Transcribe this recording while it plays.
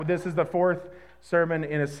This is the fourth sermon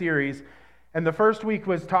in a series. And the first week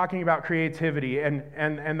was talking about creativity.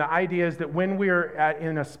 And the idea is that when we're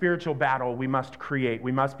in a spiritual battle, we must create.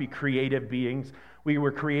 We must be creative beings. We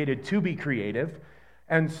were created to be creative.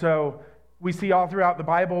 And so we see all throughout the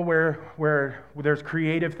Bible where there's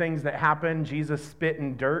creative things that happen. Jesus spit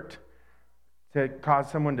in dirt to cause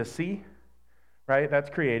someone to see, right? That's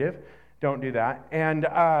creative. Don't do that. And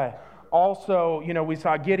also, we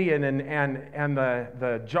saw Gideon and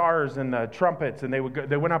the jars and the trumpets, and they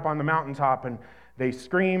went up on the mountaintop and they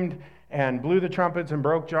screamed and blew the trumpets and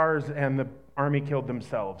broke jars, and the army killed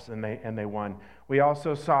themselves and they won. We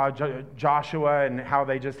also saw Joshua and how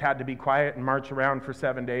they just had to be quiet and march around for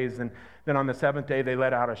 7 days, and then on the seventh day they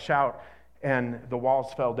let out a shout and the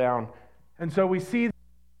walls fell down. And so we see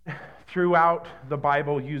throughout the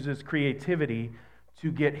Bible uses creativity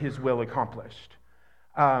to get his will accomplished.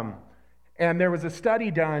 And there was a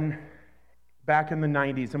study done back in the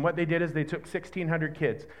 90s, and what they did is they took 1,600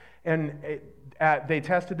 kids, and they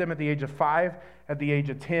tested them at the age of 5, at the age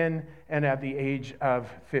of 10, and at the age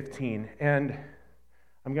of 15. And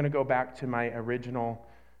I'm going to go back to my original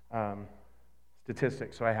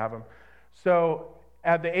statistics, so I have them. So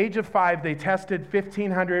at the age of 5, they tested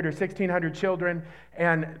 1,500 or 1,600 children,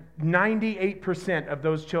 and 98% of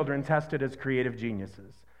those children tested as creative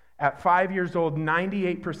geniuses. At 5 years old,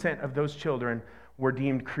 98% of those children were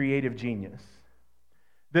deemed creative genius.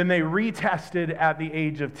 Then they retested at the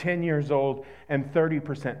age of 10 years old, and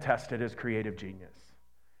 30% tested as creative genius.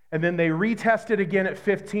 And then they retested again at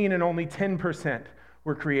 15, and only 10%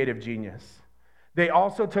 were creative genius. They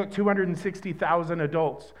also took 260,000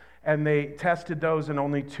 adults, and they tested those, and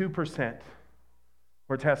only 2%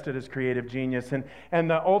 were tested as creative genius. And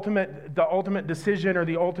the ultimate decision, or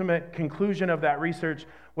the ultimate conclusion of that research,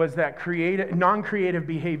 was that non-creative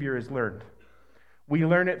behavior is learned. We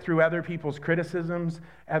learn it through other people's criticisms,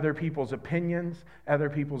 other people's opinions, other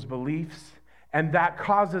people's beliefs, and that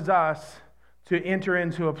causes us to enter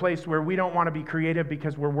into a place where we don't want to be creative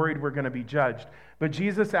because we're worried we're going to be judged. But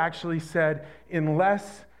Jesus actually said,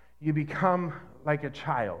 unless you become like a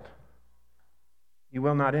child, you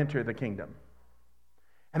will not enter the kingdom.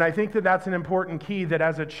 And I think that that's an important key, that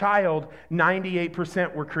as a child,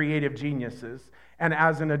 98% were creative geniuses, and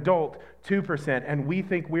as an adult, 2%, and we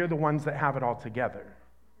think we're the ones that have it all together.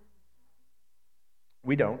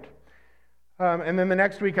 We don't. And then the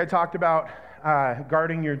next week I talked about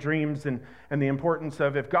guarding your dreams and the importance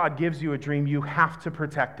of, if God gives you a dream, you have to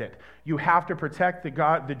protect it. You have to protect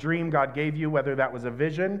the dream God gave you, whether that was a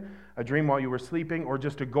vision, a dream while you were sleeping, or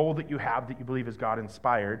just a goal that you have that you believe is God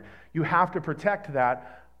inspired. You have to protect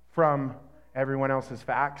that from everyone else's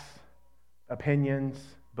facts, opinions,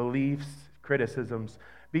 beliefs, criticisms,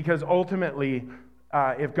 because ultimately,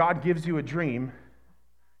 if God gives you a dream,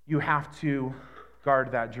 you have to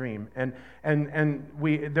guard that dream. And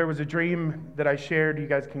there was a dream that I shared. You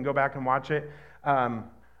guys can go back and watch it.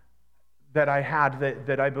 That I had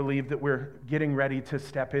that I believe that we're getting ready to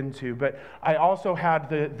step into. But I also had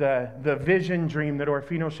the vision dream that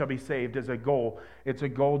Orfino shall be saved as a goal. It's a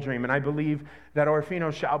goal dream. And I believe that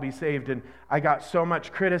Orfino shall be saved. And I got so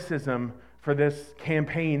much criticism for this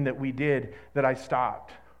campaign that we did that I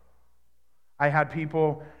stopped. I had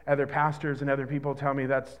people, other pastors and other people, tell me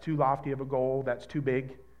that's too lofty of a goal, that's too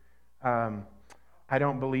big. I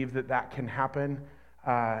don't believe that can happen.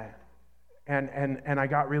 And I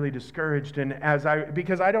got really discouraged. And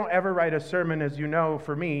because I don't ever write a sermon, as you know,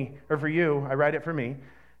 for me or for you, I write it for me.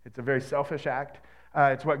 It's a very selfish act.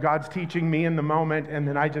 It's what God's teaching me in the moment, and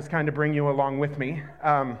then I just kind of bring you along with me.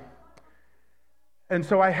 And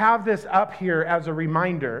so I have this up here as a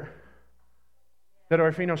reminder that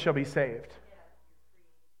Orfino shall be saved.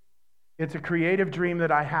 It's a creative dream that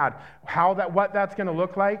I had. What that's going to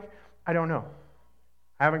look like, I don't know.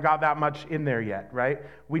 I haven't got that much in there yet, right?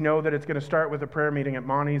 We know that it's going to start with a prayer meeting at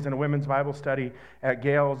Monty's and a women's Bible study at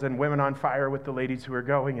Gales, and women on fire with the ladies who are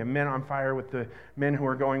going, and men on fire with the men who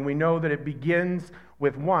are going. We know that it begins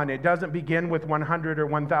with one. It doesn't begin with 100 or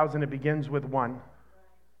 1,000. It begins with one.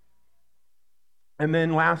 And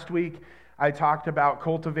then last week, I talked about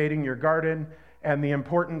cultivating your garden and the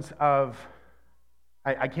importance of,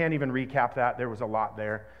 I can't even recap that. There was a lot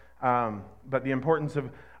there. But the importance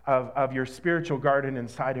of your spiritual garden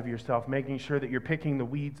inside of yourself, making sure that you're picking the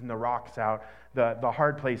weeds and the rocks out, the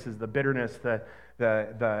hard places, the bitterness,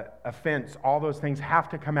 the offense, all those things have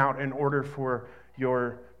to come out in order for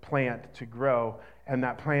your plant to grow, and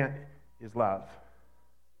that plant is love.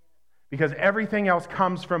 Because everything else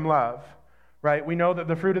comes from love, right? We know that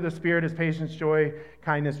the fruit of the Spirit is patience, joy,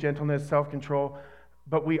 kindness, gentleness, self-control.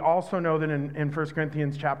 But we also know that in 1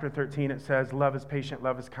 Corinthians chapter 13, it says, love is patient,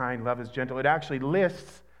 love is kind, love is gentle. It actually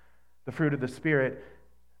lists the fruit of the Spirit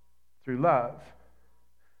through love.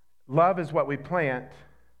 Love is what we plant,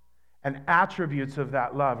 and attributes of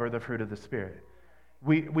that love are the fruit of the Spirit.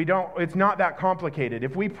 We don't, it's not that complicated.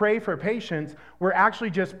 If we pray for patience, we're actually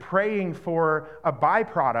just praying for a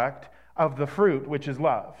byproduct of the fruit, which is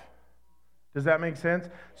love. Does that make sense?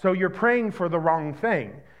 So you're praying for the wrong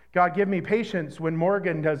thing. God, give me patience when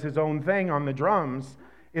Morgan does his own thing on the drums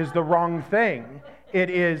is the wrong thing. It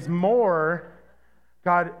is more,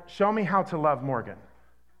 God, show me how to love Morgan.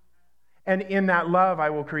 And in that love, I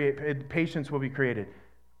will create, patience will be created.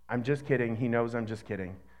 I'm just kidding. He knows I'm just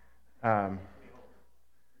kidding. You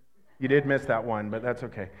did miss that one, but that's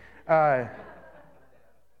okay. I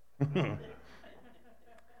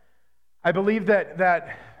believe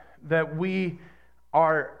that we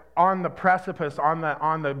are on the precipice,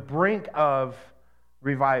 on the brink of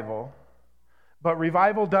revival. But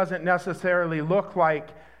revival doesn't necessarily look like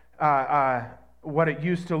what it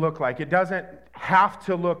used to look like. It doesn't have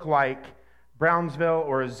to look like Brownsville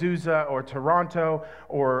or Azusa or Toronto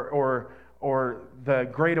or the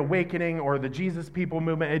Great Awakening or the Jesus People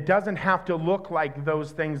movement. It doesn't have to look like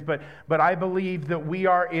those things, but I believe that we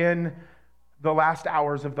are in the last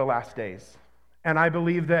hours of the last days. And I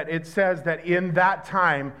believe that it says that in that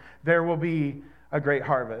time there will be a great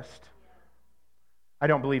harvest. I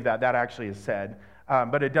don't believe that. That actually is said.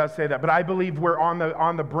 But it does say that. But I believe we're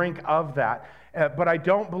on the brink of that. But I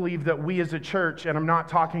don't believe that we as a church, and I'm not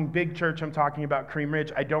talking big church, I'm talking about Cream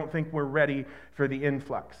Ridge, I don't think we're ready for the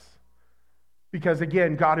influx. Because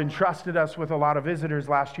again, God entrusted us with a lot of visitors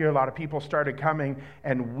last year. A lot of people started coming,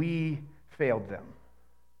 and we failed them.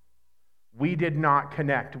 We did not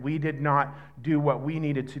connect. We did not do what we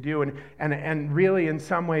needed to do. And really, in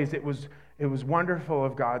some ways, it was wonderful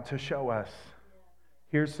of God to show us,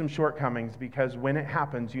 here's some shortcomings, because when it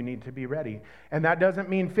happens, you need to be ready. And that doesn't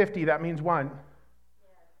mean 50, that means 1.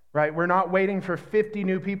 Right? We're not waiting for 50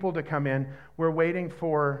 new people to come in. We're waiting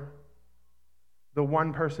for the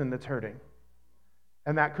one person that's hurting.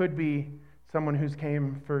 And that could be someone who's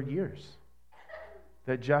came for years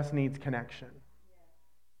that just needs connection.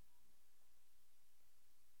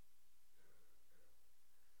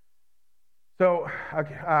 So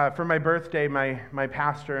for my birthday, my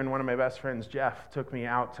pastor and one of my best friends, Jeff, took me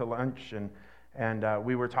out to lunch, and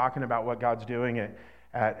we were talking about what God's doing at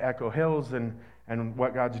Echo Hills and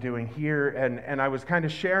what God's doing here. And I was kind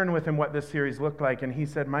of sharing with him what this series looked like, and he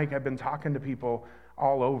said, Mike, I've been talking to people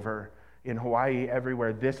all over in Hawaii,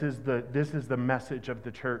 everywhere. This is the message of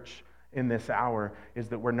the church in this hour, is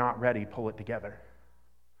that we're not ready. Pull it together.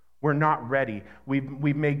 We're not ready.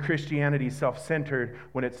 We've made Christianity self-centered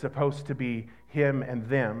when it's supposed to be him and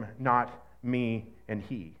them, not me and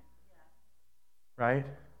he. Right?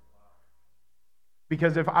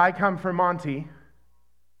 Because if I come from Monty,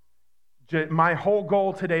 my whole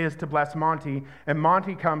goal today is to bless Monty, and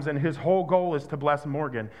Monty comes and his whole goal is to bless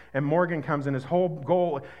Morgan, and Morgan comes and his whole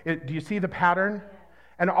goal, do you see the pattern?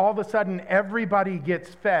 And all of a sudden everybody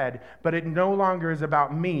gets fed, but it no longer is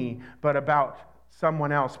about me, but about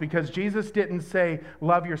someone else. Because Jesus didn't say,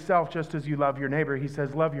 love yourself just as you love your neighbor. He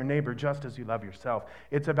says, love your neighbor just as you love yourself.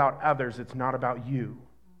 It's about others. It's not about you.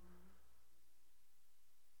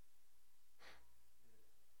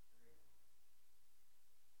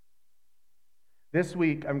 This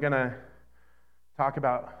week, I'm going to talk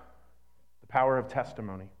about the power of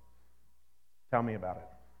testimony. Tell me about it.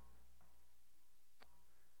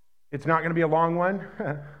 It's not going to be a long one.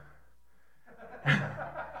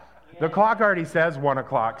 The clock already says 1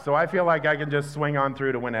 o'clock, so I feel like I can just swing on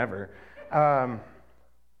through to whenever. I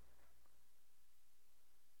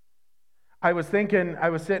was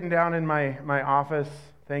sitting down in my office.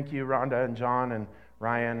 Thank you, Rhonda and John and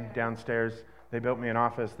Ryan downstairs. They built me an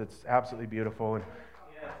office that's absolutely beautiful. And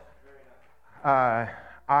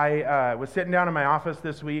I was sitting down in my office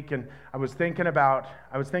this week, and I was thinking about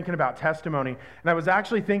testimony, and I was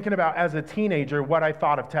actually thinking about, as a teenager, what I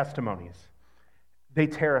thought of testimonies. They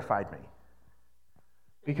terrified me,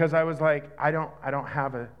 because I was like, I don't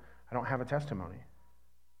have a testimony.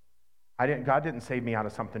 God didn't save me out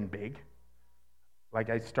of something big. Like,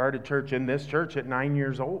 I started church in this church at 9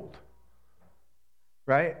 years old.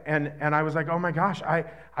 Right? And I was like, oh my gosh,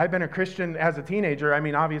 I've been a Christian as a teenager. I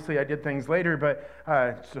mean, obviously I did things later, but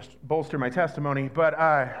just bolster my testimony. But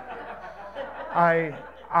I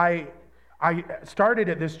started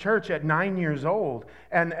at this church at 9 years old,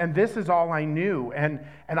 and this is all I knew. And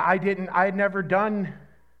I'd never done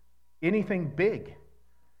anything big.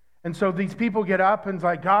 And so these people get up and it's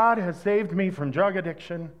like, God has saved me from drug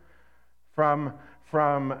addiction, from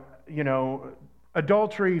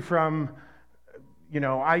adultery, from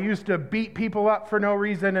I used to beat people up for no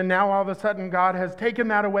reason, and now all of a sudden God has taken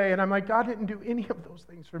that away. And I'm like, God didn't do any of those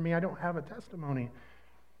things for me. I don't have a testimony.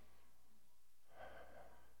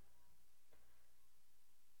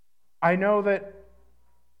 I know that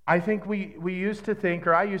I think we used to think,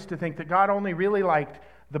 or I used to think, that God only really liked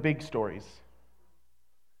the big stories.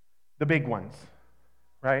 The big ones,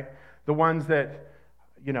 right? The ones that,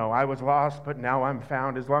 I was lost, but now I'm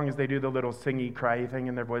found. As long as they do the little singy, cryy thing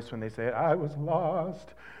in their voice when they say, I was lost,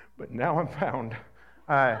 but now I'm found.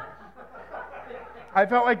 I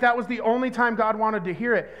felt like that was the only time God wanted to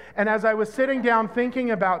hear it. And as I was sitting down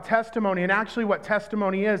thinking about testimony, and actually what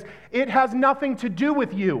testimony is, it has nothing to do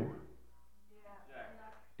with you.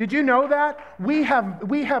 Did you know that? We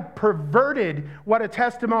have perverted what a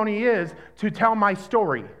testimony is to tell my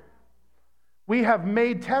story. We have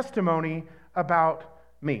made testimony about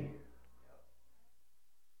me.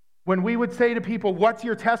 When we would say to people, what's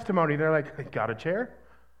your testimony? They're like, got a chair?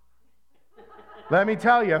 Let me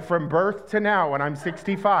tell you, from birth to now, when I'm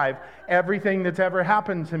 65, everything that's ever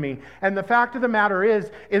happened to me. And the fact of the matter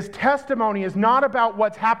is testimony is not about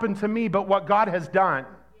what's happened to me, but what God has done.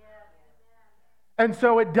 And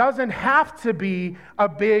so it doesn't have to be a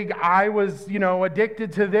big, I was,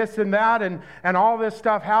 addicted to this and that, and all this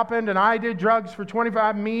stuff happened, and I did drugs for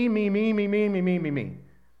 25, me.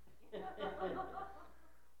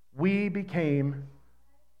 We became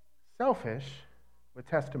selfish with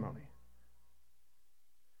testimony.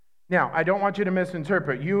 Now, I don't want you to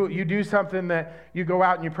misinterpret. You do something that you go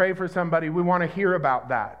out and you pray for somebody, we want to hear about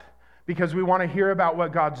that, because we want to hear about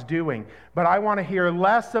what God's doing. But I want to hear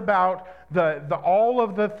less about all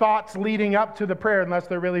of the thoughts leading up to the prayer, unless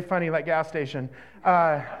they're really funny, like gas station.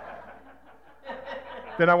 Then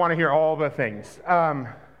I want to hear all the things.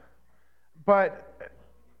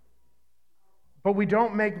 But we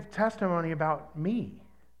don't make testimony about me.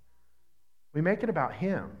 We make it about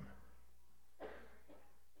Him.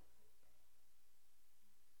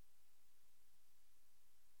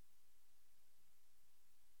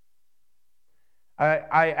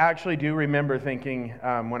 I actually do remember thinking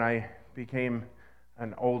when I became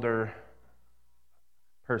an older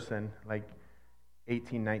person, like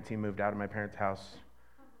 18, 19, moved out of my parents' house,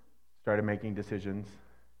 started making decisions.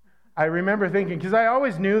 I remember thinking, because I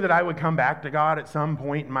always knew that I would come back to God at some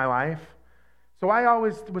point in my life. So I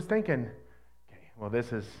always was thinking, okay, well,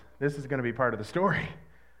 this is going to be part of the story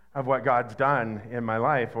of what God's done in my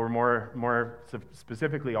life, or more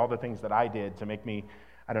specifically, all the things that I did to make me,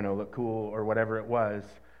 I don't know, look cool or whatever it was.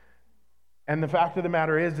 And the fact of the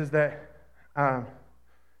matter is that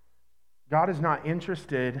God is not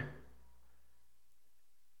interested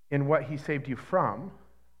in what He saved you from.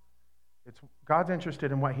 God's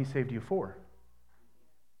interested in what He saved you for.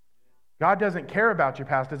 God doesn't care about your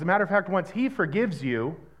past. As a matter of fact, once He forgives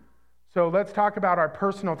you, so let's talk about our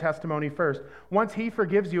personal testimony first. Once He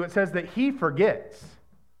forgives you, it says that He forgets.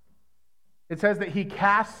 It says that He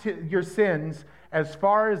casts your sins as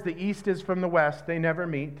far as the east is from the west. They never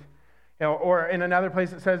meet. Or in another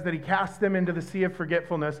place it says that He casts them into the sea of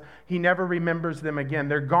forgetfulness. He never remembers them again.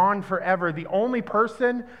 They're gone forever. The only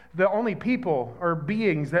people or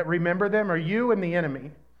beings that remember them are you and the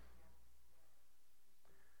enemy.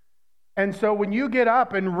 And so when you get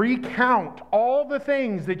up and recount all the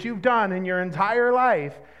things that you've done in your entire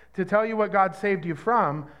life to tell you what God saved you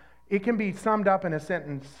from, it can be summed up in a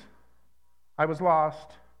sentence. I was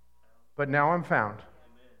lost, but now I'm found.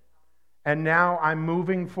 And now I'm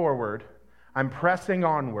moving forward. I'm pressing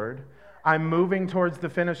onward. I'm moving towards the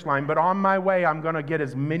finish line. But on my way, I'm going to get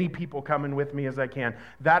as many people coming with me as I can.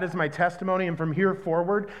 That is my testimony. And from here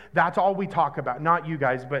forward, that's all we talk about. Not you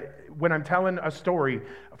guys, but when I'm telling a story,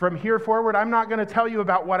 from here forward, I'm not going to tell you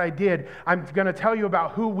about what I did. I'm going to tell you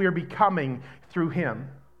about who we're becoming through Him.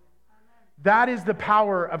 That is the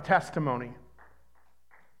power of testimony.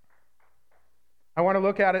 I want to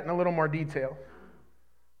look at it in a little more detail.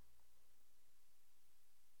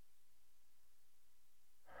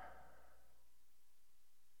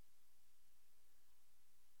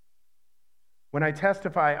 When I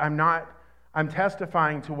testify, I'm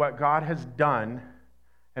testifying to what God has done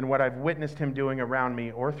and what I've witnessed Him doing around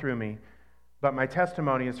me or through me. But my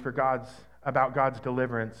testimony is about God's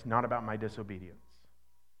deliverance, not about my disobedience.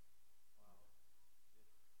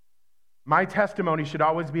 My testimony should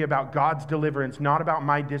always be about God's deliverance, not about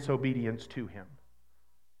my disobedience to Him.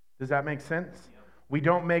 Does that make sense? We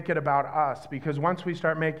don't make it about us, because once we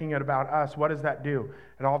start making it about us, what does that do?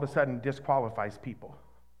 It all of a sudden disqualifies people.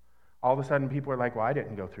 All of a sudden people are like, well, I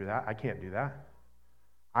didn't go through that. I can't do that.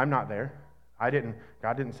 I'm not there.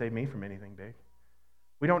 God didn't save me from anything big.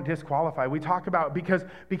 We don't disqualify. We talk about, because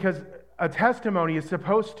a testimony is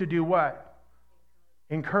supposed to do what?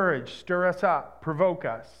 encourage, stir us up, provoke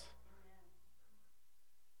us.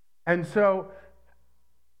 And so,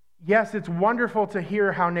 yes, it's wonderful to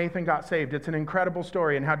hear how Nathan got saved. It's an incredible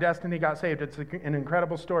story. And how Destiny got saved. It's an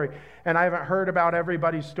incredible story. And I haven't heard about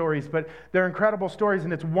everybody's stories, but they're incredible stories.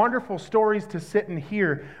 And it's wonderful stories to sit and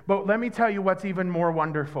hear. But let me tell you what's even more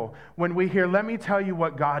wonderful. When we hear, let me tell you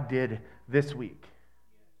what God did this week.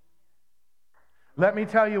 Let me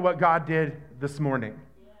tell you what God did this morning.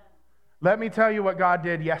 Let me tell you what God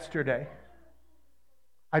did yesterday.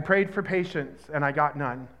 I prayed for patience and I got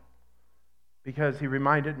none because he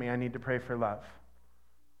reminded me I need to pray for love.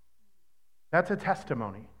 That's a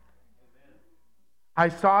testimony. I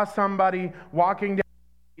saw somebody walking down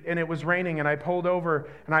the street and it was raining and I pulled over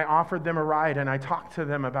and I offered them a ride and I talked to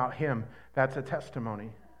them about him. That's a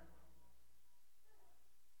testimony.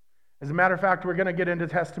 As a matter of fact, we're going to get into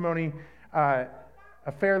testimony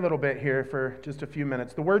a fair little bit here for just a few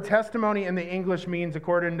minutes. The word testimony in the English means,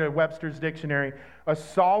 according to Webster's dictionary, a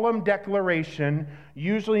solemn declaration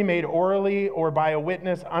usually made orally or by a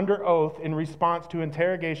witness under oath in response to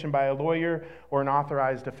interrogation by a lawyer or an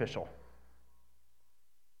authorized official.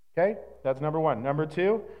 Okay, that's number one. Number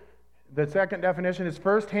two, the second definition is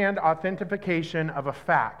firsthand authentication of a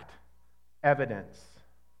fact, evidence.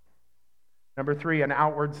 Number three, an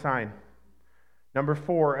outward sign. Number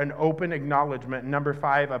four, an open acknowledgement. Number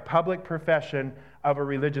five, a public profession of a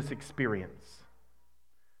religious experience.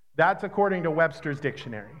 That's according to Webster's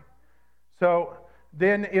dictionary. So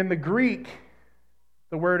then in the Greek,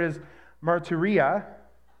 the word is martyria,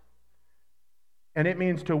 and it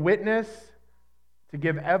means to witness, to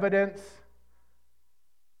give evidence,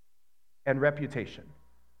 and reputation.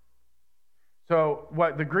 So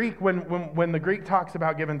what the Greek, when the Greek talks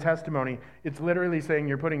about giving testimony, it's literally saying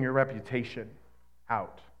you're putting your reputation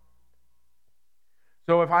out.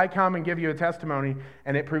 So if I come and give you a testimony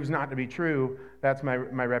and it proves not to be true, that's my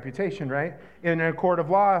reputation, right? In a court of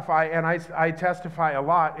law, if I testify a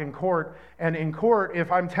lot in court, and in court, if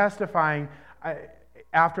I'm testifying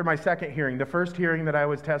after my second hearing, the first hearing that I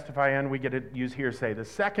was testifying in, we get to use hearsay. The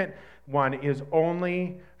second one is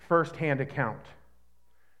only firsthand account.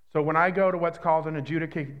 So when I go to what's called an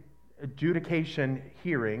adjudication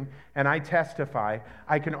hearing and I testify,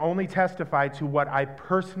 I can only testify to what I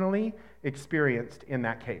personally experienced in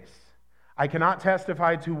that case. I cannot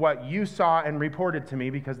testify to what you saw and reported to me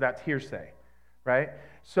because that's hearsay, right?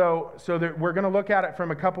 So we're going to look at it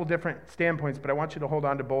from a couple different standpoints, but I want you to hold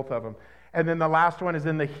on to both of them. And then the last one is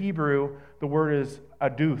in the Hebrew, the word is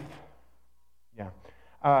aduth.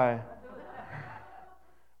 Yeah.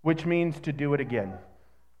 Which means to do it again.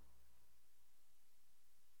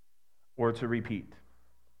 Or to repeat.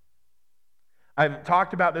 I've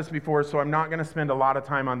talked about this before, so I'm not going to spend a lot of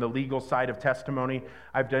time on the legal side of testimony.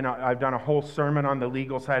 I've done a whole sermon on the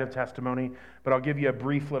legal side of testimony, but I'll give you a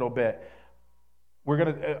brief little bit.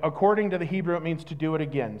 According to the Hebrew, it means to do it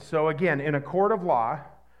again. So again, in a court of law,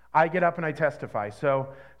 I get up and I testify.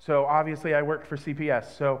 So obviously I work for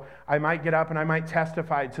CPS. So I might get up and I might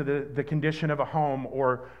testify to the condition of a home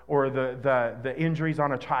or the injuries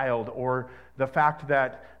on a child or the fact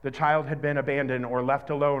that the child had been abandoned or left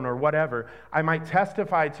alone or whatever. I might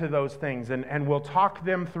testify to those things and we'll talk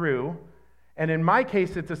them through. And in my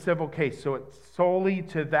case, it's a civil case. So it's solely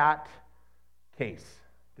to that case.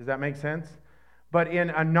 Does that make sense? But in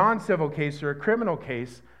a non-civil case or a criminal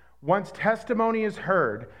case, once testimony is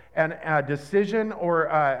heard and a decision or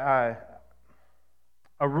a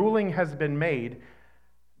ruling has been made,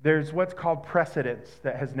 there's what's called precedence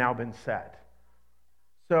that has now been set.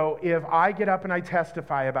 So if I get up and I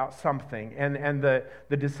testify about something and the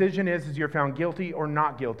decision is you're found guilty or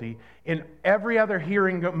not guilty, in every other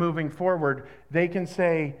hearing moving forward, they can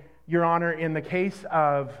say, Your Honor, in the case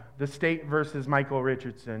of the state versus Michael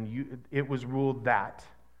Richardson, it was ruled that.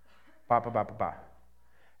 Ba, ba, ba, ba, ba.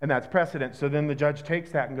 And that's precedent. So then the judge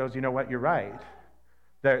takes that and goes, you know what, you're right.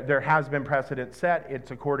 There has been precedent set.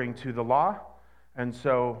 It's according to the law. And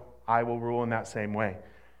so I will rule in that same way.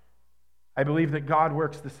 I believe that God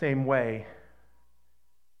works the same way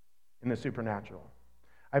in the supernatural.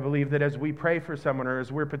 I believe that as we pray for someone or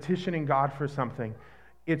as we're petitioning God for something,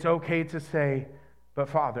 it's okay to say, but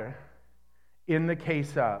Father, in the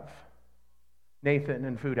case of Nathan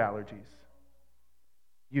and food allergies,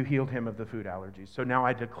 you healed him of the food allergies. So now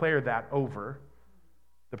I declare that over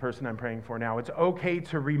the person I'm praying for now. It's okay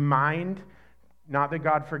to remind, not that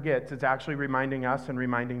God forgets, it's actually reminding us and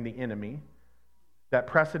reminding the enemy that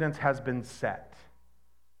precedence has been set.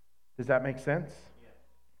 Does that make sense? Yeah.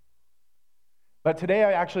 But today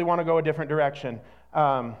I actually want to go a different direction.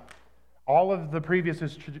 All of the previous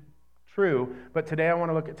is true, but today I want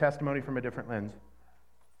to look at testimony from a different lens.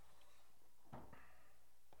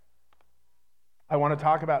 I want to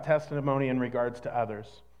talk about testimony in regards to others.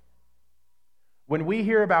 When we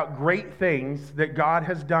hear about great things that God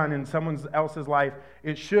has done in someone else's life,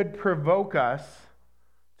 it should provoke us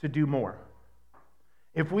to do more.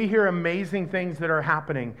 If we hear amazing things that are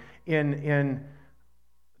happening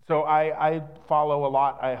so I follow a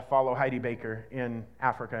lot. I follow Heidi Baker in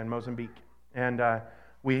Africa, in Mozambique, and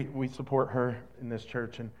we support her in this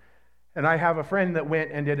church. And I have a friend that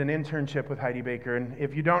went and did an internship with Heidi Baker. And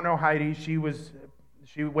if you don't know Heidi, she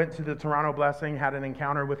went to the Toronto Blessing, had an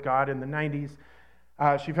encounter with God in the 90s.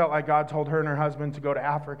 She felt like God told her and her husband to go to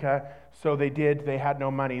Africa, so they did. They had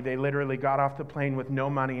no money. They literally got off the plane with no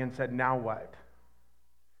money and said, "Now what?"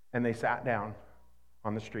 And they sat down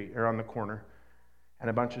on the street or on the corner, and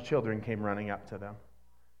a bunch of children came running up to them,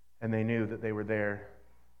 and they knew that they were there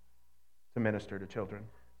to minister to children.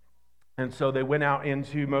 And so they went out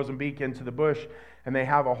into Mozambique, into the bush, and they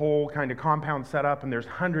have a whole kind of compound set up, and there's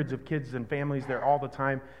hundreds of kids and families there all the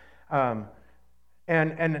time.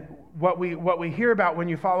 And what we hear about when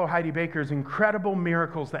you follow Heidi Baker is incredible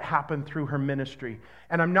miracles that happen through her ministry.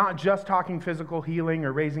 And I'm not just talking physical healing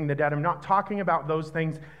or raising the dead. I'm not talking about those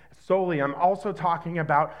things solely. I'm also talking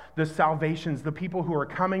about the salvations, the people who are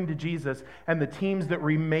coming to Jesus, and the teams that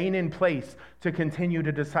remain in place to continue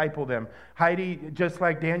to disciple them. Heidi, just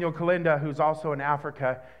like Daniel Kalinda, who's also in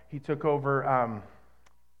Africa, he took over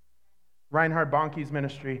Reinhard Bonnke's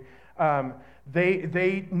ministry.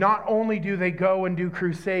 They not only do they go and do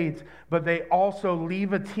crusades, but they also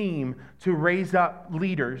leave a team to raise up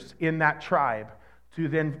leaders in that tribe to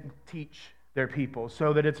then teach their people,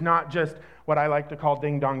 so that it's not just what I like to call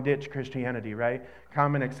ding-dong ditch Christianity, right?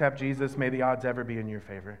 Come and accept Jesus, may the odds ever be in your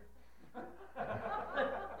favor.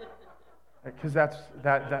 Because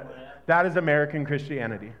that is American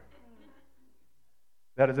Christianity.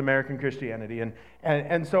 That is American Christianity.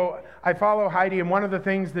 And so I follow Heidi, and one of the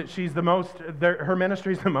things that her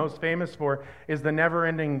ministry is the most famous for is the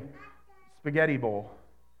never-ending spaghetti bowl.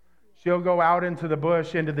 She'll go out into the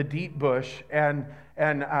bush, into the deep bush, and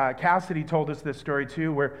Cassidy told us this story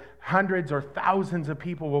too, where hundreds or thousands of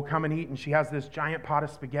people will come and eat, and she has this giant pot of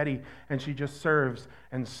spaghetti, and she just serves,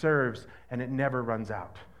 and it never runs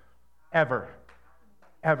out. Ever.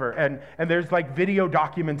 And there's like video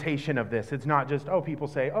documentation of this. It's not just, people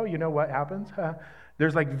say, you know what happens?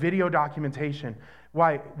 There's like video documentation.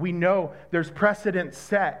 Why? We know there's precedent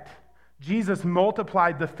set. Jesus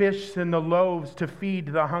multiplied the fish and the loaves to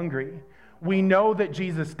feed the hungry. We know that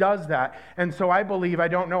Jesus does that. And so I believe, I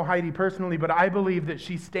don't know Heidi personally, but I believe that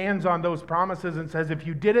she stands on those promises and says, if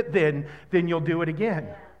you did it then you'll do it again.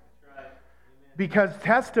 Yeah. That's right. Because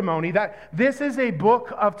testimony, this is a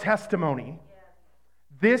book of testimony.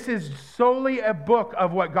 This is solely a book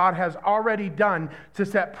of what God has already done to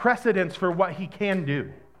set precedents for what he can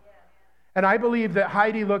do. And I believe that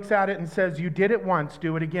Heidi looks at it and says, you did it once,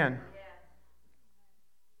 do it again.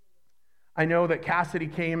 I know that Cassidy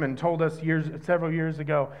came and told us several years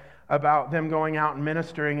ago about them going out and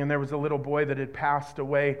ministering, and there was a little boy that had passed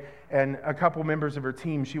away, and a couple members of her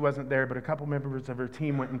team, she wasn't there, but a couple members of her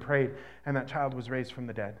team went and prayed, and that child was raised from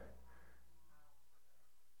the dead.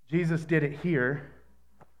 Jesus did it here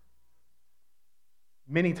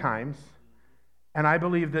many times, and I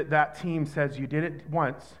believe that team says you did it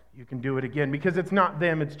once, you can do it again, because it's not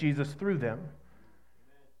them, it's Jesus through them.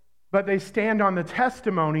 But they stand on the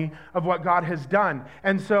testimony of what God has done.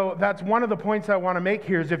 And so that's one of the points I want to make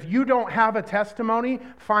here is if you don't have a testimony,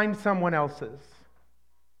 find someone else's.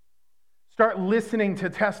 Start listening to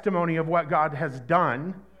testimony of what God has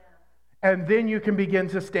done, and then you can begin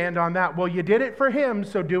to stand on that. Well, you did it for him,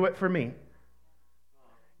 so do it for me.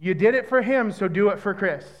 You did it for him, so do it for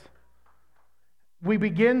Chris. We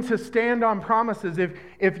begin to stand on promises.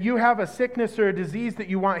 If you have a sickness or a disease that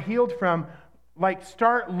you want healed from,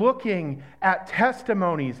 start looking at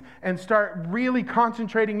testimonies and start really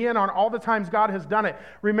concentrating in on all the times God has done it.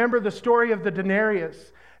 Remember the story of the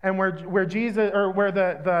denarius, and where Jesus, or where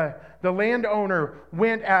the landowner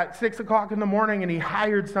went at 6 o'clock in the morning and he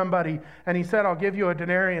hired somebody and he said, I'll give you a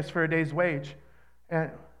denarius for a day's wage. And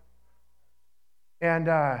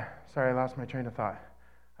sorry, I lost my train of thought.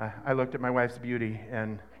 I looked at my wife's beauty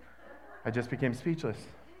and I just became speechless.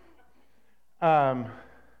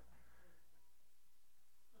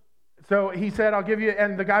 So he said, I'll give you,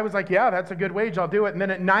 and the guy was like, yeah, that's a good wage, I'll do it. And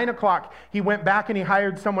then at 9 o'clock, he went back and he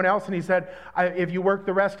hired someone else, and he said, if you work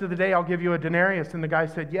the rest of the day, I'll give you a denarius. And the guy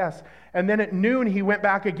said, yes. And then at noon, he went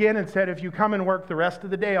back again and said, if you come and work the rest of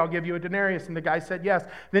the day, I'll give you a denarius. And the guy said, yes.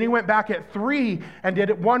 Then he went back at 3 and did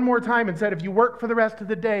it one more time and said, if you work for the rest of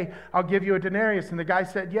the day, I'll give you a denarius. And the guy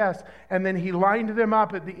said, yes. And then he lined them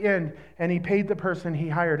up at the end, and he paid the person he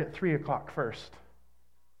hired at 3 o'clock first.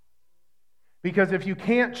 Because if you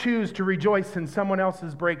can't choose to rejoice in someone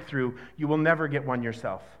else's breakthrough, you will never get one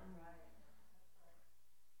yourself.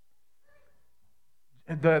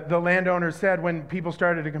 The landowner said when people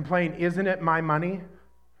started to complain, "Isn't it my money?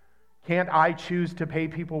 Can't I choose to pay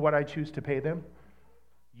people what I choose to pay them?"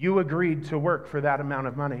 You agreed to work for that amount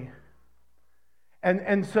of money.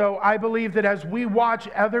 And so I believe that as we watch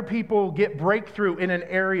other people get breakthrough in an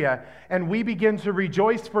area and we begin to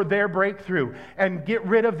rejoice for their breakthrough and get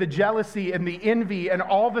rid of the jealousy and the envy and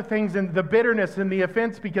all the things and the bitterness and the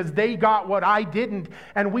offense because they got what I didn't,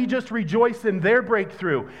 and we just rejoice in their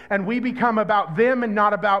breakthrough and we become about them and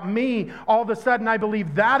not about me, all of a sudden I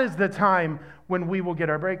believe that is the time when we will get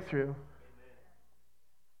our breakthrough.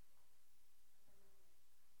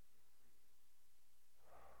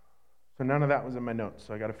 So none of that was in my notes,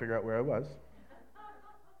 so I got to figure out where I was. It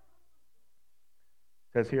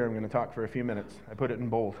says here I'm going to talk for a few minutes. I put it in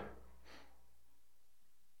bold.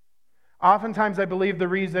 Oftentimes I believe the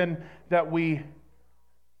reason that we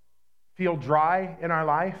feel dry in our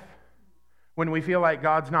life, when we feel like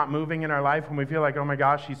God's not moving in our life, when we feel like, oh my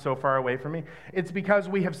gosh, He's so far away from me, it's because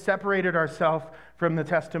we have separated ourselves from the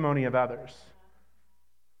testimony of others.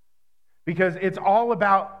 Because it's all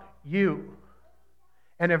about you.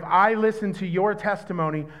 And if I listen to your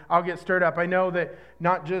testimony, I'll get stirred up. I know that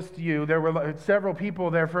not just you, there were several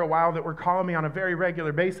people there for a while that were calling me on a very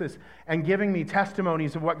regular basis and giving me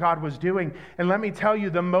testimonies of what God was doing. And let me tell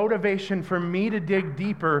you, the motivation for me to dig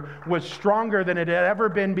deeper was stronger than it had ever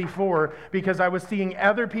been before, because I was seeing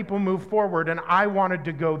other people move forward and I wanted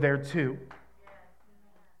to go there too.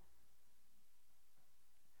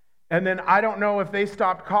 And then I don't know if they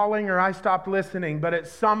stopped calling or I stopped listening, but at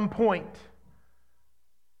some point,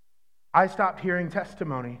 I stopped hearing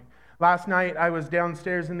testimony. Last night, I was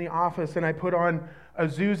downstairs in the office and I put on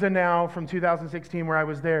Azusa Now from 2016 where I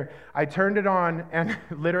was there. I turned it on and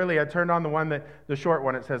literally I turned on the short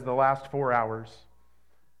one. It says the last 4 hours.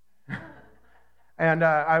 And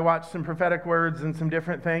I watched some prophetic words and some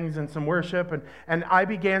different things and some worship. And I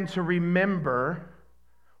began to remember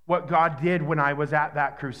what God did when I was at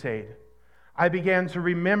that crusade. I began to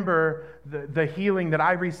remember the healing that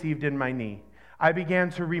I received in my knee. I began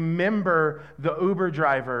to remember the Uber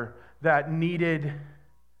driver that needed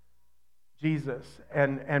Jesus.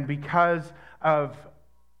 And because of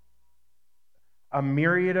a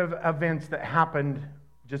myriad of events that happened,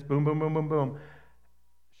 just boom, boom, boom, boom, boom,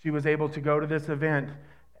 she was able to go to this event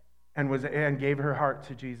and gave her heart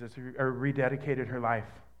to Jesus, or rededicated her life.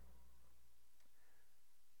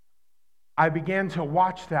 I began to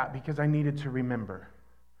watch that because I needed to remember.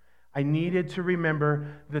 I needed to remember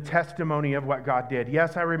the testimony of what God did.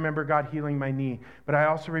 Yes, I remember God healing my knee, but I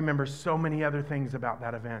also remember so many other things about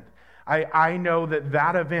that event. I know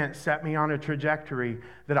that event set me on a trajectory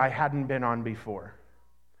that I hadn't been on before.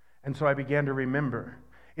 And so I began to remember.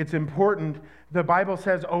 It's important. The Bible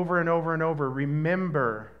says over and over and over,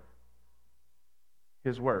 remember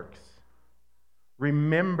His works.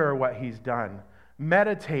 Remember what He's done.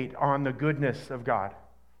 Meditate on the goodness of God.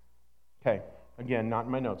 Okay. Again, not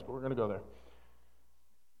in my notes, but we're going to go there.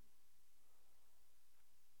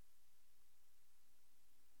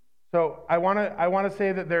 So I want to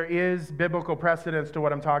say that there is biblical precedence to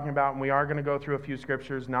what I'm talking about, and we are going to go through a few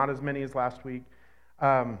scriptures, not as many as last week.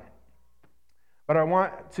 But I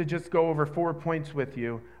want to just go over 4 points with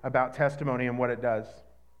you about testimony and what it does.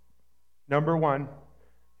 Number one,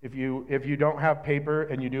 if you don't have paper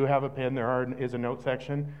and you do have a pen, is a note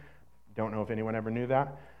section. Don't know if anyone ever knew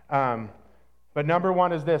that. But number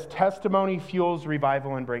one is this: testimony fuels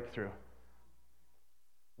revival and breakthrough.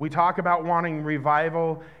 We talk about wanting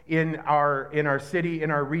revival in our city,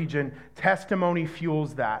 in our region. Testimony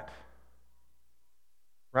fuels that.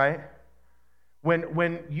 Right?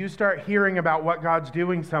 When you start hearing about what God's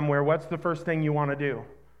doing somewhere, what's the first thing you want to do?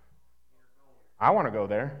 I want to go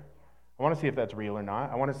there. I want to see if that's real or not.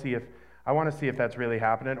 I want to see if that's really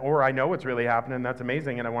happening, or I know it's really happening. That's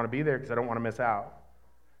amazing, and I want to be there because I don't want to miss out.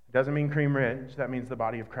 It doesn't mean Cream Ridge. That means the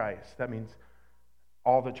body of Christ. That means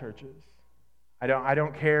all the churches. I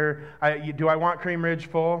don't care. Do I want Cream Ridge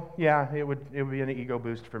full? Yeah, it would be an ego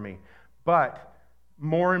boost for me. But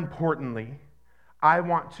more importantly, I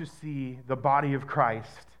want to see the body of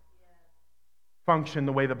Christ function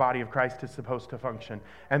the way the body of Christ is supposed to function.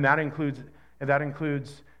 And that includes,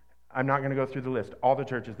 I'm not going to go through the list, all the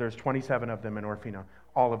churches. There's 27 of them in Orfino,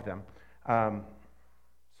 all of them.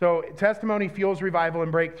 So testimony fuels revival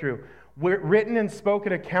and breakthrough. Written and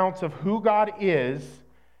spoken accounts of who God is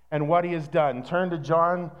and what He has done. Turn to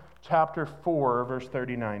John chapter 4, verse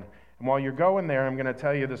 39. And while you're going there, I'm going to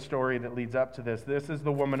tell you the story that leads up to this. This is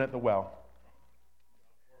the woman at the well.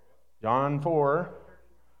 John 4,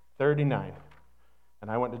 39. And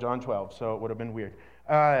I went to John 12, so it would have been weird.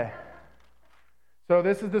 So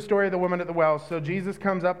this is the story of the woman at the well. So Jesus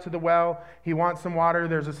comes up to the well. He wants some water.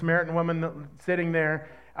 There's a Samaritan woman sitting there.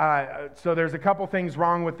 So there's a couple things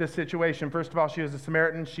wrong with this situation. First of all, she is a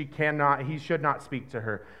Samaritan. He should not speak to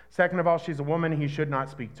her. Second of all, she's a woman. He should not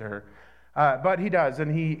speak to her. But he does.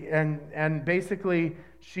 And basically,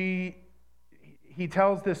 he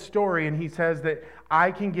tells this story, and he says that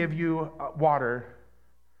I can give you water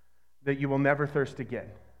that you will never thirst again.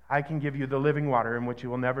 I can give you the living water in which you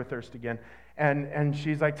will never thirst again. And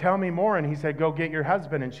she's like, tell me more. And he said, go get your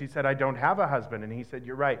husband. And she said, I don't have a husband. And he said,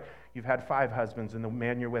 you're right. You've had 5 husbands, and the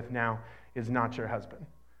man you're with now is not your husband.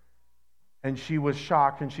 And she was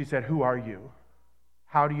shocked, and she said, who are you?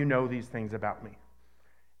 How do you know these things about me?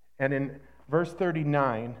 And in verse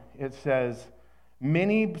 39, it says,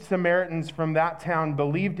 many Samaritans from that town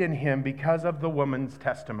believed in him because of the woman's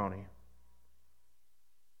testimony.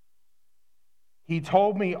 He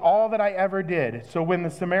told me all that I ever did. So when the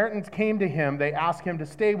Samaritans came to him, they asked him to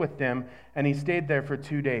stay with them, and he stayed there for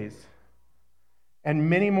 2 days. And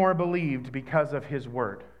many more believed because of his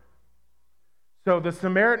word. So the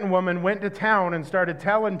Samaritan woman went to town and started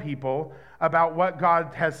telling people about what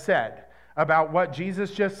God has said, about what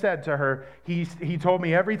Jesus just said to her. He told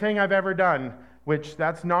me everything I've ever done, which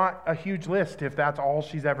that's not a huge list if that's all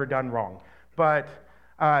she's ever done wrong. But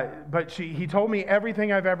he told me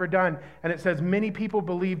everything I've ever done, and it says many people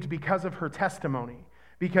believed because of her testimony.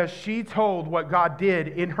 Because she told what God did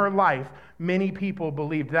in her life, many people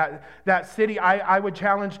believed. That city, I would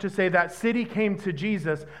challenge to say that city came to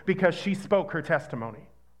Jesus because she spoke her testimony.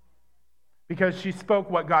 Because she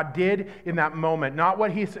spoke what God did in that moment. Not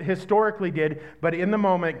what he historically did, but in the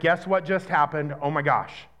moment, guess what just happened? Oh my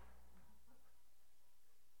gosh.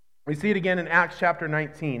 We see it again in Acts chapter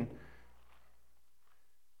 19.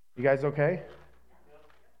 You guys okay?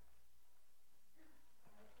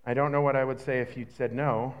 I don't know what I would say if you said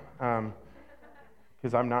no,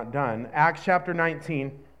 because I'm not done. Acts chapter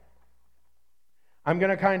 19. I'm going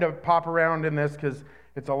to kind of pop around in this because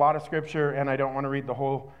it's a lot of scripture and I don't want to read the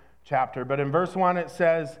whole chapter. But in verse 1 it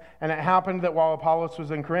says, and it happened that while Apollos was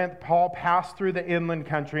in Corinth, Paul passed through the inland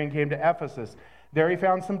country and came to Ephesus. There he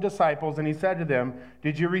found some disciples, and he said to them,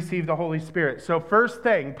 did you receive the Holy Spirit? So first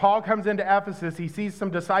thing, Paul comes into Ephesus, he sees some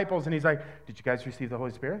disciples, and he's like, did you guys receive the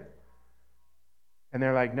Holy Spirit? And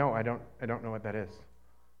they're like, no, I don't know what that is.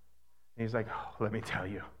 And he's like, oh, let me tell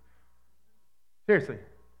you. Seriously,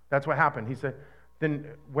 that's what happened. He said, then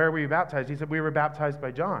where were you baptized? He said, we were baptized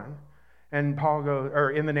by John. And Paul goes,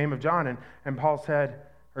 or in the name of John, and Paul said,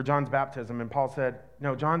 or John's baptism, and Paul said,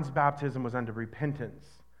 no, John's baptism was unto repentance,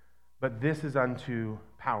 but this is unto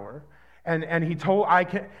power. And he told,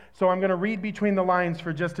 so I'm going to read between the lines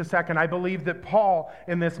for just a second. I believe that Paul,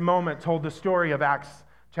 in this moment, told the story of Acts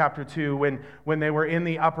chapter 2, when they were in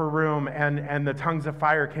the upper room and the tongues of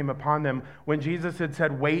fire came upon them, when Jesus had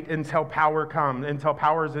said, wait until power comes, until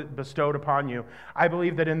power is bestowed upon you. I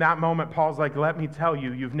believe that in that moment, Paul's like, let me tell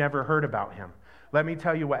you, you've never heard about him. Let me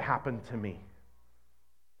tell you what happened to me.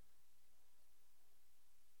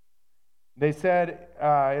 They said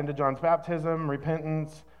into John's baptism,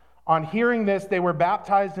 repentance. On hearing this, they were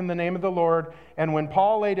baptized in the name of the Lord. And when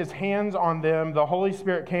Paul laid his hands on them, the Holy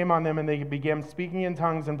Spirit came on them, and they began speaking in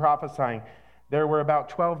tongues and prophesying. There were about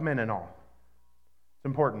 12 men in all. It's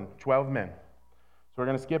important, 12 men. So we're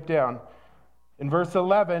going to skip down. In verse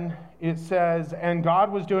 11, it says, and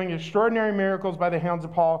God was doing extraordinary miracles by the hands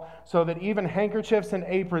of Paul, so that even handkerchiefs and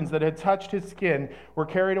aprons that had touched his skin were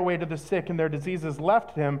carried away to the sick, and their diseases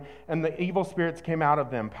left them, and the evil spirits came out of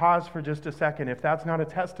them. Pause for just a second. If that's not a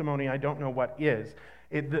testimony, I don't know what is.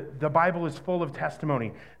 The Bible is full of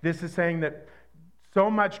testimony. This is saying that so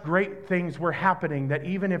much great things were happening that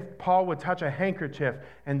even if Paul would touch a handkerchief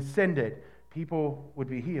and send it, people would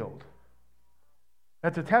be healed.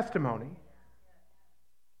 That's a testimony.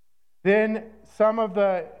 Then some of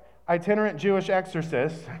the itinerant Jewish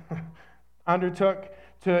exorcists undertook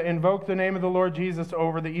to invoke the name of the Lord Jesus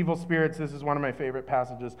over the evil spirits. This is one of my favorite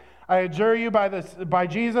passages. I adjure you by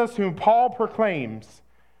Jesus, whom Paul proclaims.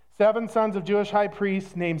 7 sons of Jewish high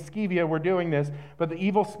priests named Sceva were doing this, but the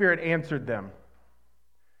evil spirit answered them.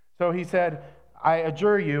 So he said, I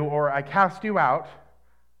adjure you, or I cast you out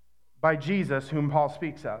by Jesus, whom Paul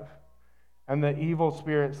speaks of. And the evil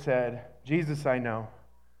spirit said, Jesus I know,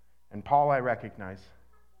 and Paul I recognize,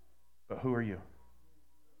 but who are you?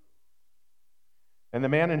 And the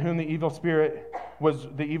man in whom the evil spirit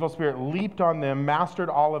leaped on them, mastered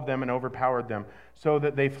all of them, and overpowered them, so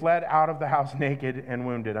that they fled out of the house naked and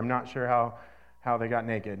wounded. I'm not sure how they got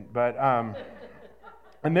naked, but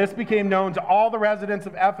And this became known to all the residents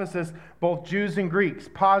of Ephesus, both Jews and Greeks.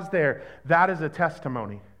 Pause there. That is a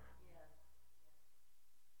testimony.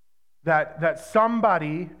 That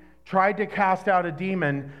somebody tried to cast out a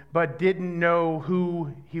demon but didn't know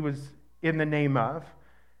who he was in the name of.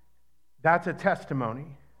 That's a testimony.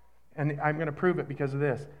 And I'm going to prove it because of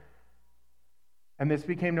this. And this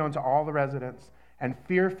became known to all the residents, and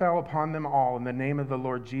fear fell upon them all, and the name of the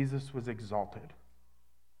Lord Jesus was exalted.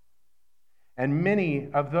 And many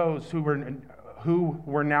of those who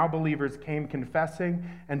were now believers came confessing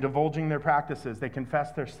and divulging their practices. They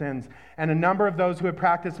confessed their sins. And a number of those who had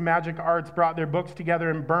practiced magic arts brought their books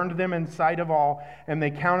together and burned them in sight of all. And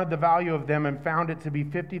they counted the value of them and found it to be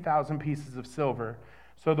 50,000 pieces of silver.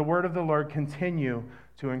 So the word of the Lord continued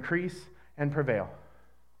to increase and prevail.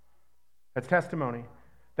 That's testimony.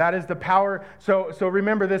 That is the power. So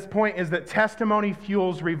remember, this point is that testimony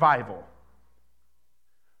fuels revival.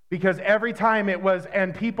 Because every time it was,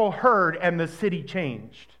 and people heard and the city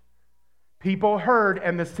changed. People heard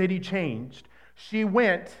and the city changed. She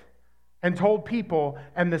went and told people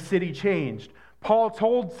and the city changed. Paul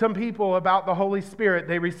told some people about the Holy Spirit.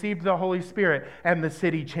 They received the Holy Spirit and the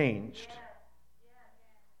city changed.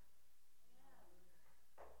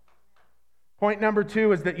 Point number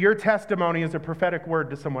 2 is that your testimony is a prophetic word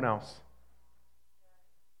to someone else.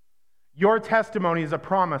 Your testimony is a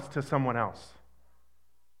promise to someone else.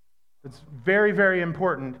 It's very, very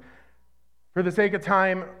important. For the sake of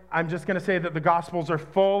time, I'm just going to say that the Gospels are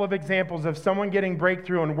full of examples of someone getting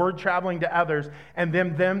breakthrough and word traveling to others and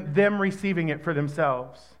them receiving it for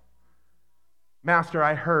themselves. Master,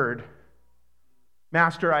 I heard.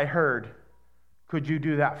 Master, I heard. Could you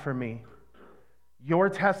do that for me? Your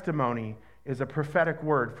testimony is a prophetic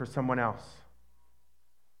word for someone else.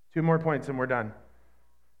 2 more points and we're done.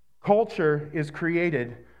 Culture is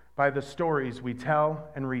created by the stories we tell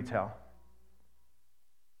and retell.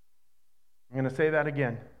 I'm going to say that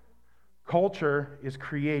again. Culture is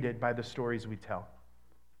created by the stories we tell.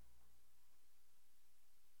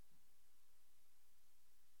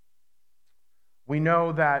 We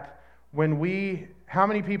know that how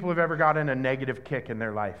many people have ever gotten a negative kick in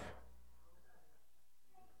their life?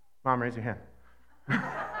 Mom, raise your hand.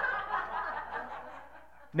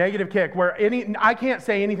 Negative kick, where I can't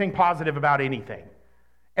say anything positive about anything.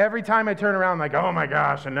 Every time I turn around, I'm like, oh my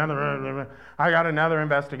gosh, I got another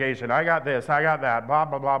investigation. I got this, I got that, blah,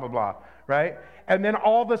 blah, blah, blah, blah, right? And then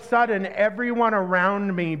all of a sudden, everyone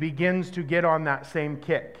around me begins to get on that same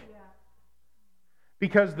kick. Yeah.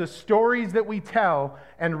 Because the stories that we tell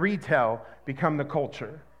and retell become the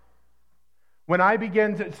culture. When I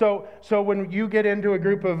begin to, so when you get into a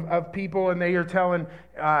group of people and they are telling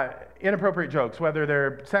inappropriate jokes, whether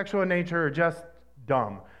they're sexual in nature or just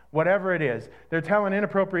dumb, whatever it is, they're telling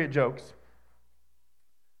inappropriate jokes.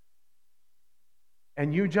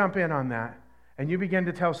 And you jump in on that, and you begin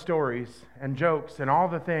to tell stories and jokes and all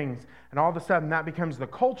the things, and all of a sudden that becomes the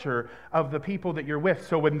culture of the people that you're with.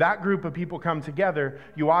 So when that group of people come together,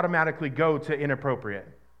 you automatically go to inappropriate.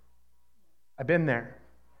 I've been there.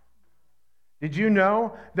 Did you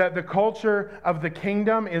know that the culture of the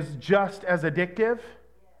kingdom is just as addictive?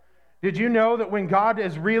 Did you know that when God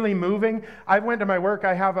is really moving? I went to my work.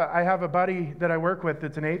 I have a buddy that I work with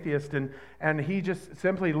that's an atheist, and he just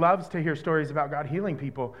simply loves to hear stories about God healing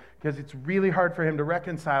people because it's really hard for him to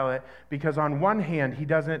reconcile it because on one hand, he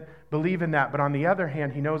doesn't believe in that, but on the other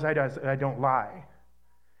hand, he knows I don't lie.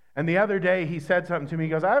 And the other day, he said something to me.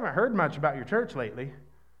 He goes, I haven't heard much about your church lately.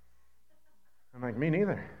 I'm like, me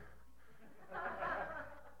neither.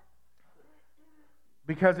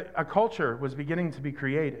 Because a culture was beginning to be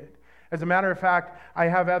created. As a matter of fact, I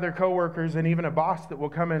have other coworkers and even a boss that will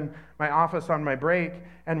come in my office on my break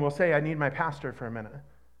and will say, I need my pastor for a minute.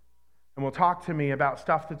 And will talk to me about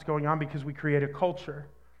stuff that's going on because we create a culture.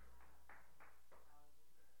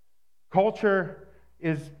 Culture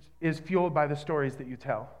is fueled by the stories that you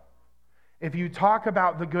tell. If you talk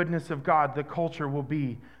about the goodness of God, the culture will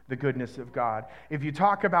be the goodness of God. If you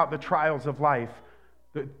talk about the trials of life,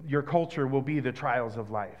 your culture will be the trials of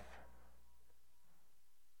life.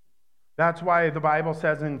 That's why the Bible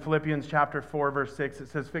says in Philippians chapter 4, verse 6, it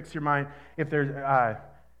says, fix your mind if there's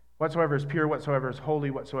whatsoever is pure, whatsoever is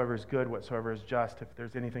holy, whatsoever is good, whatsoever is just, if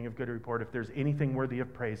there's anything of good report, if there's anything worthy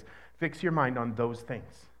of praise, fix your mind on those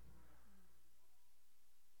things.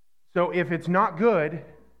 So if it's not good,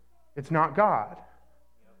 it's not God.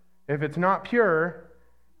 If it's not pure,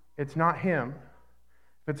 it's not Him.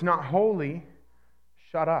 If it's not holy,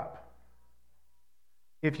 shut up.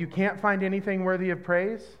 If you can't find anything worthy of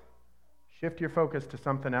praise, shift your focus to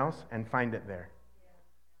something else and find it there.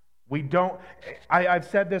 I've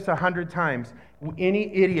said this 100 times.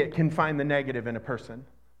 Any idiot can find the negative in a person.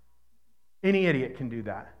 Any idiot can do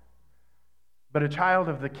that. But a child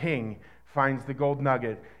of the King finds the gold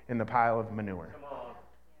nugget in the pile of manure.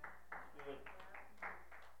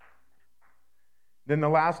 Then the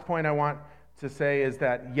last point I want to say is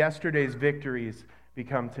that yesterday's victories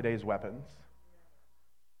become today's weapons.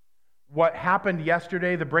 What happened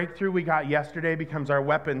yesterday, the breakthrough we got yesterday, becomes our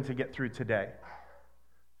weapon to get through today.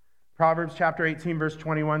 Proverbs chapter 18, verse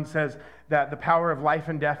 21 says that the power of life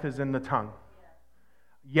and death is in the tongue.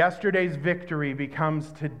 Yesterday's victory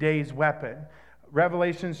becomes today's weapon.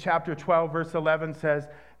 Revelations chapter 12, verse 11 says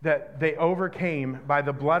that they overcame by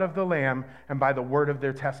the blood of the Lamb and by the word of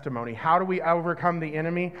their testimony. How do we overcome the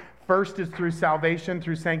enemy? First is through salvation,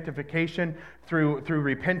 through sanctification, through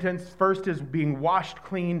repentance. First is being washed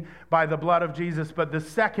clean by the blood of Jesus. But the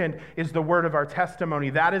second is the word of our testimony.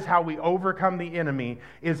 That is how we overcome the enemy,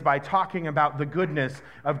 is by talking about the goodness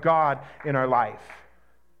of God in our life.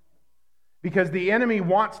 Because the enemy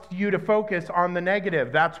wants you to focus on the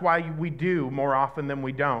negative. That's why we do more often than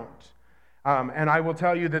we don't. And I will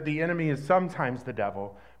tell you that the enemy is sometimes the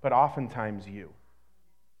devil, but oftentimes you.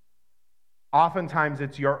 Oftentimes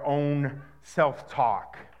it's your own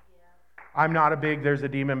self-talk. I'm not there's a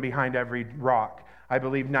demon behind every rock. I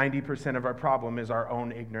believe 90% of our problem is our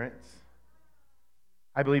own ignorance.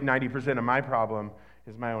 I believe 90% of my problem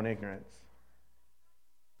is my own ignorance.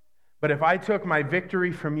 But if I took my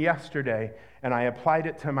victory from yesterday and I applied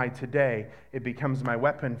it to my today, it becomes my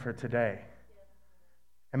weapon for today.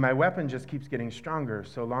 And my weapon just keeps getting stronger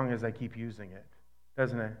so long as I keep using it,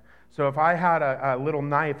 doesn't it? So if I had a little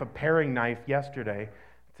knife, a paring knife yesterday,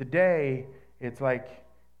 today it's like,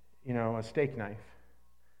 a steak knife.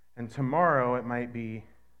 And tomorrow it might be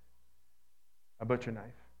a butcher knife.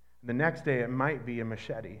 The next day it might be a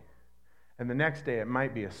machete. And the next day it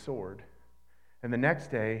might be a sword. And the next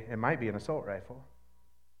day it might be an assault rifle.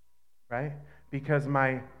 Right? Because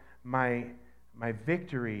my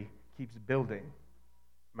victory keeps building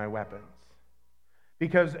my weapons.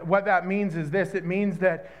 Because what that means is this. It means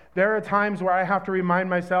that there are times where I have to remind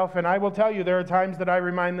myself, and I will tell you there are times that I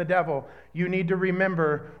remind the devil, you need to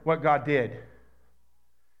remember what God did.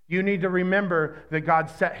 You need to remember that God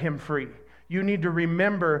set him free. You need to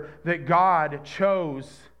remember that God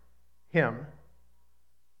chose him.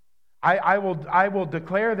 I will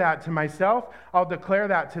declare that to myself. I'll declare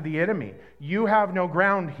that to the enemy. You have no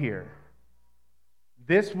ground here.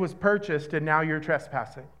 This was purchased and now you're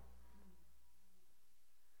trespassing.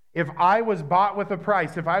 If I was bought with a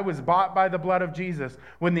price, if I was bought by the blood of Jesus,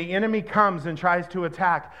 when the enemy comes and tries to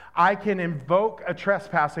attack, I can invoke a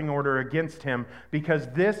trespassing order against him because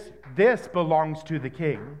this belongs to the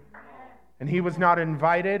king. And he was not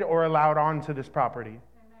invited or allowed onto this property.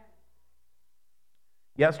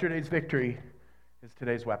 Yesterday's victory is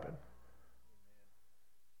today's weapon.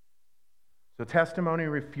 So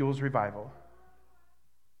testimony fuels revival.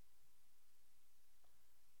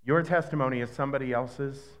 Your testimony is somebody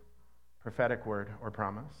else's prophetic word or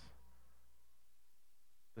promise.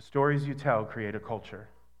 The stories you tell create a culture,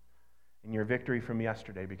 and your victory from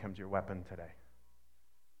yesterday becomes your weapon today.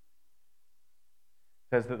 It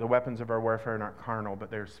says that the weapons of our warfare are not carnal,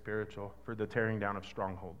 but they're spiritual for the tearing down of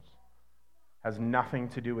strongholds. Has nothing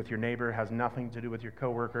to do with your neighbor, has nothing to do with your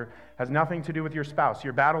coworker, has nothing to do with your spouse.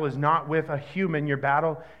 Your battle is not with a human, your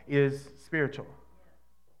battle is spiritual.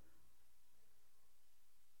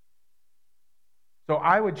 So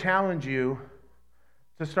I would challenge you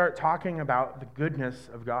to start talking about the goodness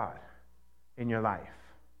of God in your life.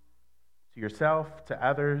 To yourself, to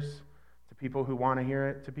others, to people who want to hear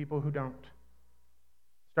it, to people who don't.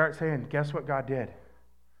 Start saying, guess what God did?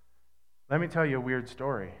 Let me tell you a weird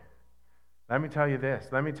story. Let me tell you this.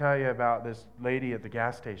 Let me tell you about this lady at the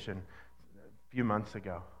gas station a few months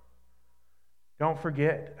ago. Don't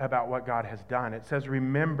forget about what God has done. It says,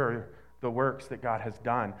 remember the works that God has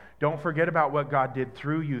done. Don't forget about what God did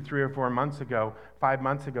through you 3 or 4 months ago, 5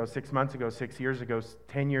 months ago, 6 months ago, 6 years ago,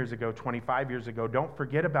 10 years ago, 25 years ago. Don't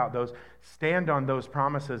forget about those. Stand on those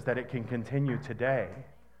promises that it can continue today.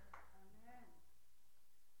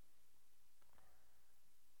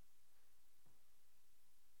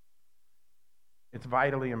 It's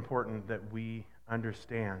vitally important that we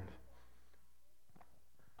understand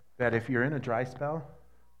that if you're in a dry spell,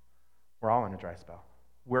 we're all in a dry spell.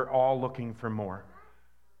 We're all looking for more.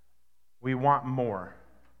 We want more.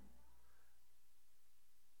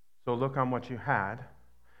 So look on what you had.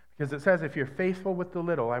 Because it says, if you're faithful with the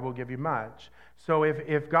little, I will give you much. So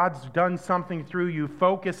if God's done something through you,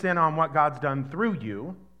 focus in on what God's done through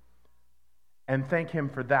you and thank him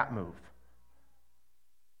for that move.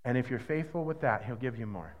 And if you're faithful with that, he'll give you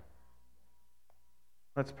more.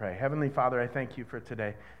 Let's pray. Heavenly Father, I thank you for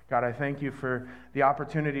today. God, I thank you for the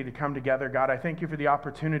opportunity to come together. God, I thank you for the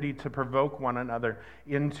opportunity to provoke one another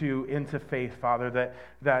into faith, Father,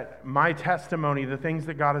 that my testimony, the things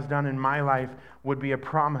that God has done in my life, would be a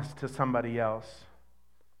promise to somebody else.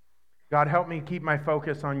 God, help me keep my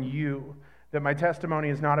focus on you, that my testimony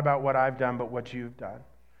is not about what I've done, but what you've done.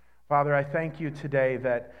 Father, I thank you today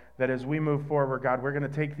that as we move forward, God, we're going to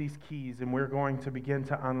take these keys and we're going to begin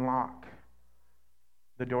to unlock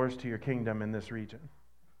the doors to your kingdom in this region.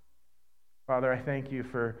 Father, I thank you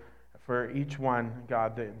for each one,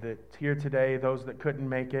 God, that's here today, those that couldn't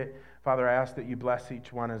make it. Father, I ask that you bless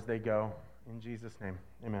each one as they go. In Jesus' name,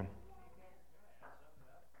 amen.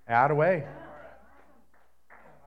 Add away.